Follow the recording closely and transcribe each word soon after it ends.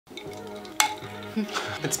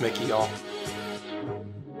It's Mickey, y'all.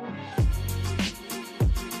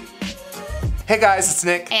 Hey guys, it's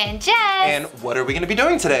Nick. And Jess. And what are we gonna be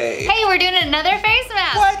doing today? Hey, we're doing another face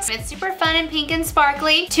mask. What? It's super fun and pink and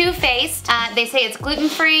sparkly. Two-faced. They say it's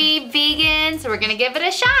gluten-free, vegan, so we're gonna give it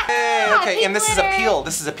a shot. Hey, okay, and this glitter. is a peel.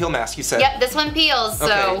 This is a peel mask, you said. Yep, this one peels, so.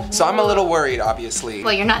 Okay, so I'm a little worried, obviously.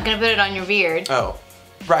 Well, you're not gonna put it on your beard. Oh.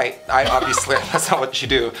 Right, I obviously, that's not what you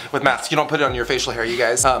do with masks. You don't put it on your facial hair, you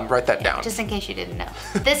guys. Write that down. Just in case you didn't know.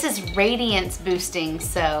 This is radiance boosting,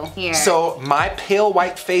 so here. So my pale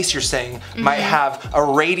white face, you're saying, might have a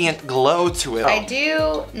radiant glow to it. I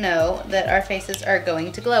do know that our faces are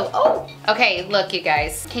going to glow. Oh! Okay, look you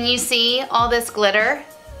guys. Can you see all this glitter?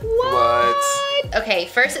 What? Okay,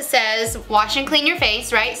 first it says wash and clean your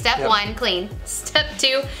face, right? Step 1, clean. Step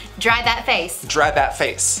 2, dry that face. Dry that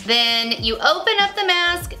face. Then you open up the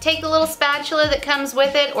mask, take the little spatula that comes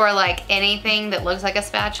with it, or like anything that looks like a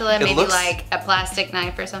spatula, maybe like a plastic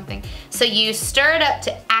knife or something. So you stir it up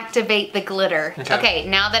to activate the glitter. Okay,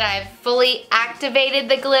 now that I've fully activated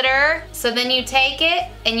the glitter, so then you take it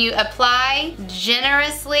and you apply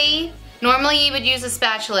generously. Normally you would use a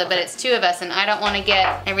spatula, but it's 2 of us and I don't want to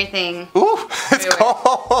get everything. Ooh, it's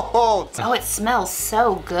cold. Oh, it smells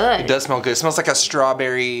so good. It does smell good. It smells like a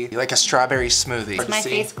strawberry smoothie. Is my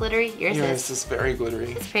face glittery? Yours is very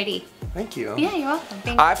glittery. It's pretty. Thank you. Yeah, you're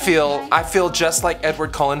welcome. I feel just like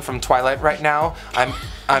Edward Cullen from Twilight right now. I'm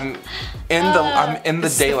in the daylight.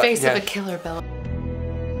 It's the face of a killer, Bella.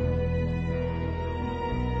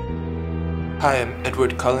 Hi, I'm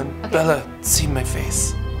Edward Cullen. Okay. Bella, see my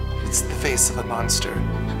face. It's the face of a monster.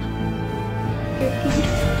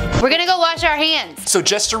 We're gonna go wash our hands. So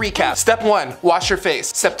just to recap, step 1, wash your face.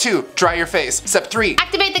 Step 2, dry your face. Step 3,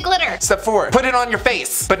 activate the glitter. Step 4, put it on your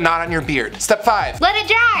face, but not on your beard. Step 5, let it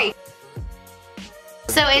dry.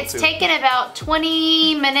 So it's taken about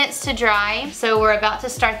 20 minutes to dry. So we're about to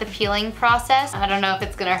start the peeling process. I don't know if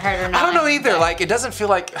it's gonna hurt or not. I don't know either. Like, it doesn't feel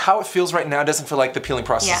like, how it feels right now, it doesn't feel like the peeling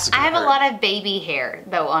process is gonna I have hurt. a lot of baby hair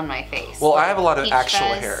though on my face. Well, I have a lot of peach actual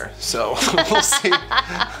fuzz. hair, so we'll see.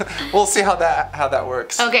 We'll see how that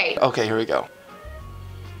works. Okay. Okay, here we go.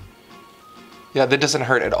 Yeah, that doesn't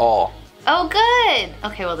hurt at all. Oh, good.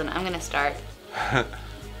 Okay, well then I'm gonna start.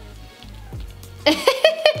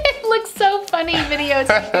 It looks so funny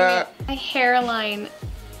videotaping it. My hairline.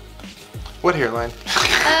 What hairline?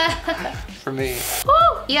 For me.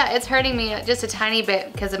 Woo! Yeah, it's hurting me just a tiny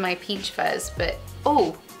bit because of my peach fuzz, but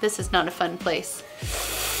oh, this is not a fun place.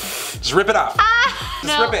 Just rip it off.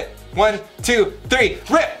 Just rip it. 1, 2, 3,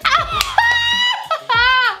 rip!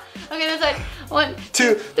 Okay, that's like 1,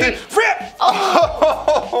 2, 3, rip!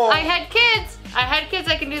 Oh. I had kids,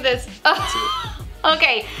 I can do this.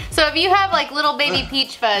 Okay, so if you have like little baby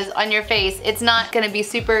peach fuzz on your face, it's not gonna be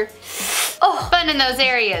super fun in those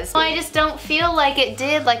areas. I just don't feel like it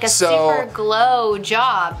did like a super glow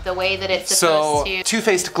job the way that it's supposed to. So,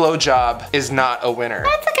 Too-Faced Glow Job is not a winner.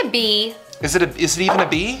 That's like a B. Is it even a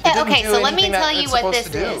B? Okay, so let me tell you what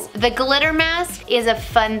this is. The glitter mask is a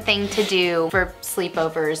fun thing to do for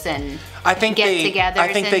sleepovers and get-togethers.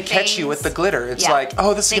 I think they catch you with the glitter. It's like,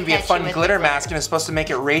 oh, this is gonna be a fun glitter mask and it's supposed to make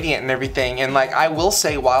it radiant and everything. And like, I will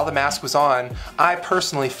say, while the mask was on, I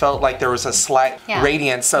personally felt like there was a slight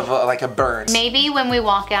radiance of like a burn. Maybe when we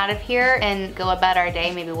walk out of here and go about our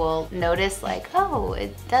day, maybe we'll notice like, oh,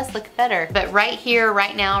 it does look better. But right here,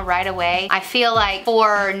 right now, right away, I feel like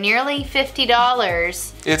for nearly $50,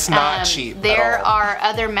 it's not cheap There at all. are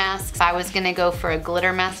other masks. If I was gonna go for a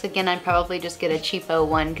glitter mask again, I'd probably just get a cheapo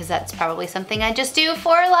one because that's probably something I just do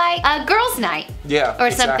for like a girls' night. Yeah,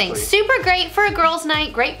 or something. Super great for a girls'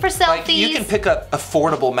 night, great for selfies. Like, you can pick up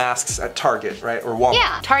affordable masks at Target, right? Or Walmart.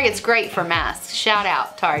 Yeah, Target's great for masks. Shout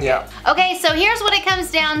out, Target. Yeah. Okay, so here's what it comes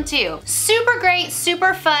down to. Super great,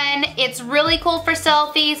 super fun. It's really cool for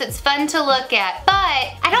selfies. It's fun to look at. But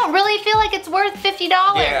I don't really feel like it's worth $50.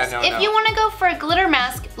 Yeah, If you want to go for a glitter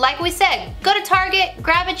mask, like we said, go to Target,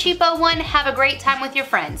 grab a cheapo one, have a great time with your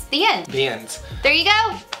friends. The end. The end. There you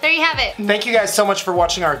go. There you have it. Thank you guys so much for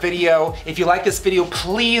watching our video. If you like this video,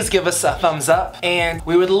 please give us a thumbs up. And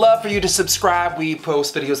we would love for you to subscribe. We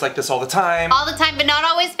post videos like this all the time. All the time, but not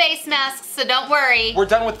always face masks, so don't worry. We're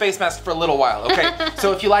done with face masks for a little while, okay?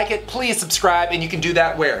 So if you like it, please subscribe, and you can do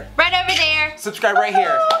that where? Right over there. Subscribe right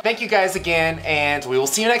here. Thank you guys again, and we will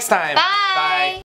see you next time. Bye. Bye.